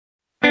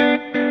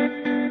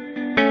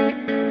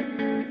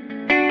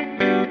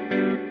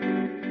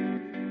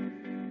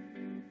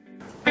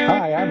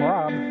Hi, I'm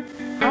Rob.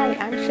 Hi,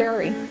 I'm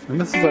Sherry.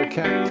 And this is our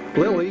cat,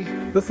 Lily.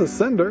 This is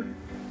Cinder.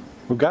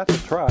 We've got the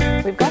truck.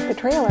 We've got the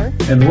trailer.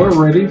 And we're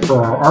ready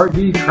for our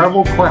RV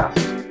travel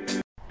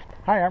quest.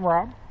 Hi, I'm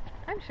Rob.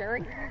 I'm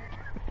Sherry.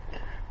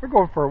 We're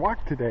going for a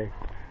walk today.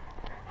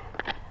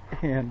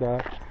 And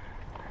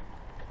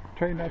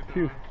trying not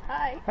to...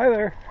 Hi. Hi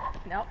there.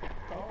 Nope.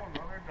 Oh,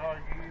 another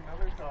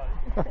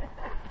doggy.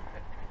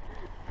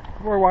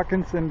 We're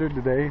walking Cinder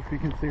today, if you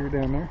can see her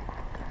down there.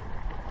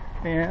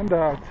 And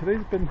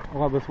today's been,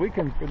 well, this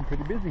weekend's been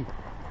pretty busy.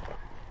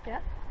 Yeah.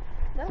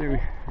 So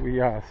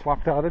we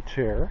swapped out a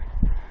chair.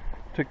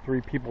 Took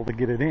 3 people to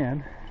get it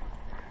in.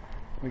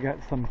 We got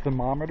some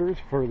thermometers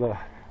for the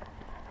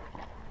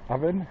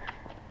oven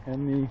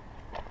and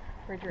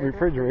the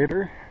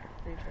refrigerator.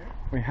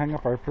 We hung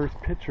up our first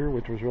picture,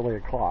 which was really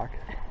a clock.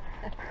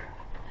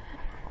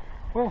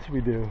 What else we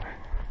do?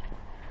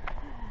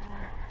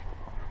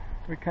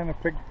 We kind of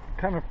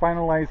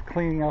finalized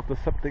cleaning out the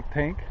septic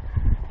tank.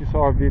 You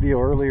saw a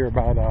video earlier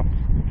about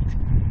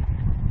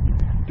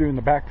doing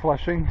the back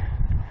flushing.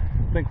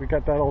 I think we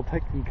got that all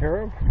taken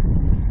care of.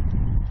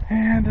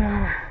 And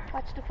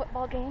watched a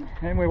football game.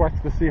 And we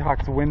watched the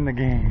Seahawks win the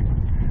game.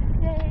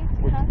 Yay!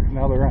 Which,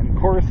 now they're on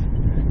course,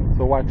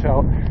 so watch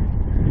out.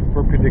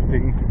 We're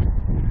predicting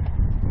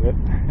that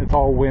it's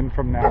all win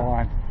from now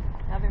on.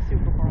 Another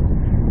Super Bowl.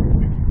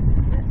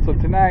 So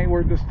tonight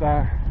we're just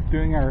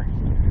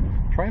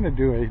trying to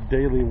do a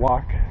daily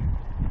walk,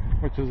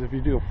 which is, if you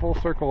do a full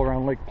circle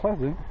around Lake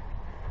Pleasant,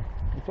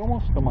 it's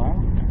almost a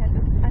mile.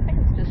 I think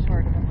it's just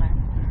short of a mile.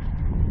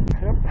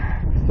 Yep.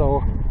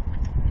 So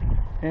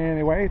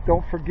anyway,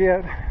 don't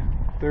forget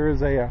there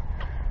is a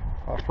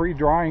free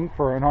drawing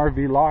for an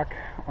RV lock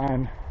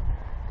on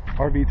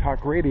RV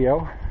Talk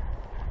Radio.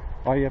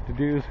 All you have to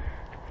do is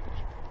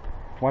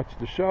watch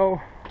the show,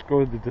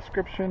 go to the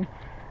description,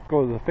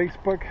 go to the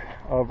Facebook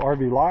of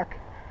RV Lock,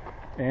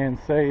 and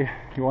say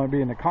you want to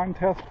be in the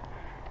contest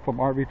from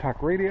RV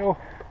Talk Radio,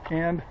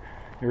 and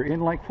you're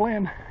in Lake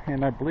Flynn,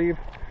 and I believe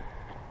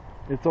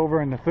it's over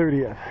on the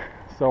 30th.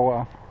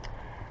 So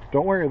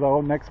don't worry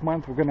though, next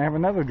month we're going to have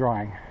another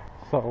drawing,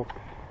 so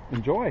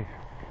enjoy.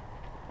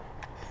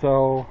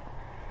 So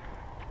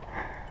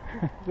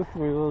this is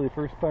really the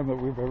first time that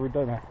we've ever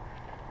done a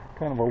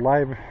kind of a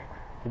live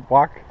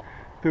walk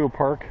through a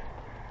park,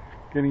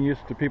 getting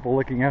used to people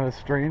looking at us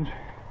strange,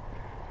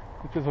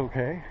 which is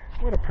okay.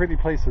 What a pretty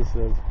place this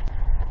is.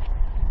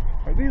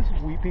 Are these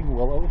weeping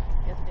willows?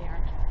 Yes, they are.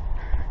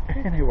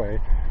 Anyway,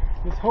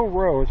 this whole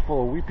row is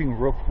full of weeping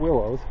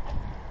willows.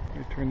 Let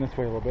me turn this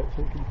way a little bit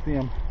so you can see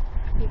them.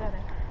 You got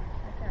it.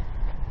 Right there.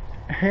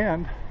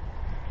 And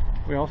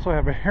we also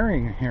have a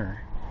herring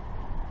here.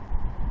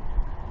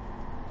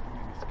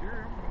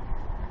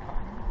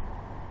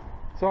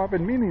 So I've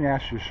been meaning to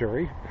ask you,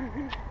 Sherry.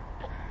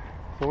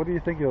 So what do you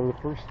think of the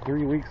first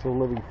 3 weeks of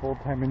living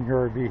full-time in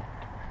your RV?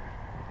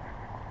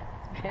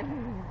 It's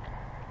been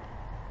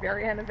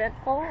very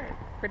uneventful,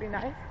 pretty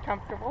nice,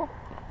 comfortable.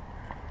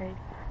 I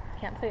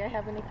can't say I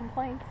have any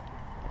complaints.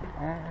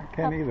 I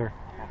can't either.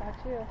 How about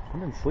you? I've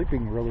been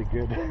sleeping really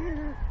good.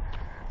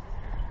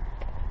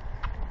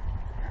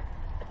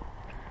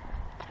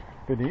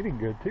 Been eating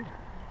good too.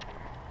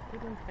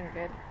 Eating's been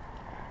good.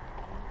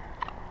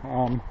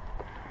 I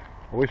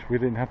wish we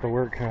didn't have to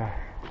work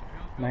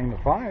 9 to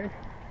 5.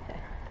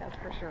 That's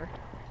for sure.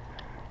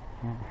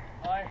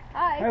 Hi.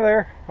 Hi. Hi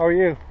there. How are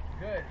you?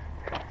 Good.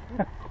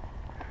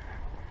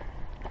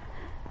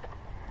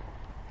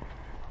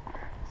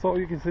 So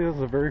you can see this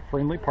is a very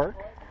friendly park.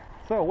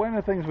 So one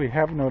of the things we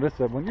have noticed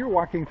that when you're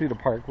walking through the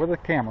park with a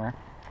camera,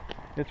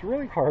 it's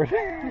really hard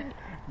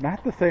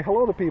not to say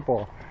hello to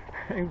people.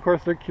 And of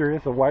course they're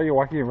curious of why you're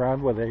walking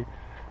around with a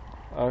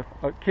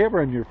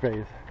camera in your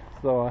face.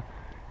 So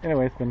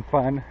anyway, it's been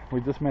fun.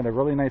 We just met a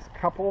really nice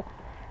couple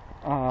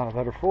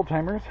that are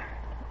full-timers,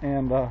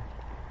 and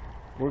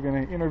we're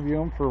going to interview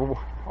them for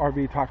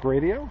RV Talk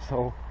Radio,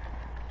 so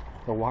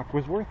the walk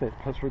was worth it.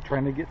 Plus we're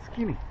trying to get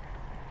skinny.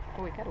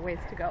 Oh, we got a ways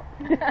to go.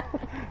 Yeah,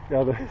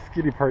 the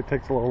skinny part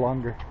takes a little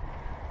longer.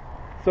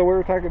 So we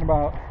were talking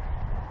about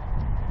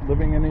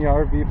living in the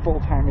RV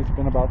full-time. It's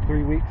been about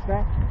 3 weeks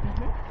now.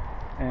 Mm-hmm.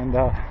 And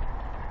the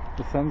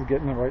sun's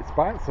getting in the right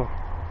spot. So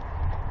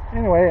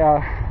anyway,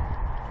 yeah,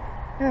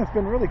 it's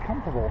been really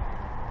comfortable.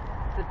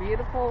 It's a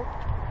beautiful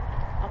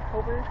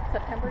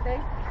September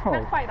day. Oh.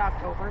 Not quite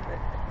October, but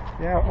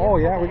yeah. Oh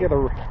yeah, day.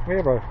 we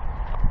have a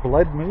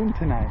blood moon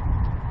tonight.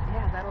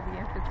 Yeah, that'll be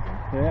interesting.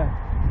 Yeah.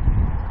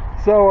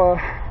 So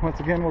once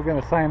again, we're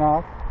going to sign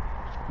off,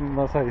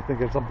 unless I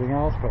think of something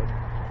else. But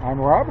I'm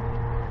Rob.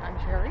 I'm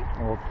Sherry.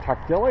 And we'll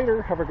talk to you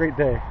later. Have a great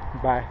day.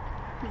 Bye.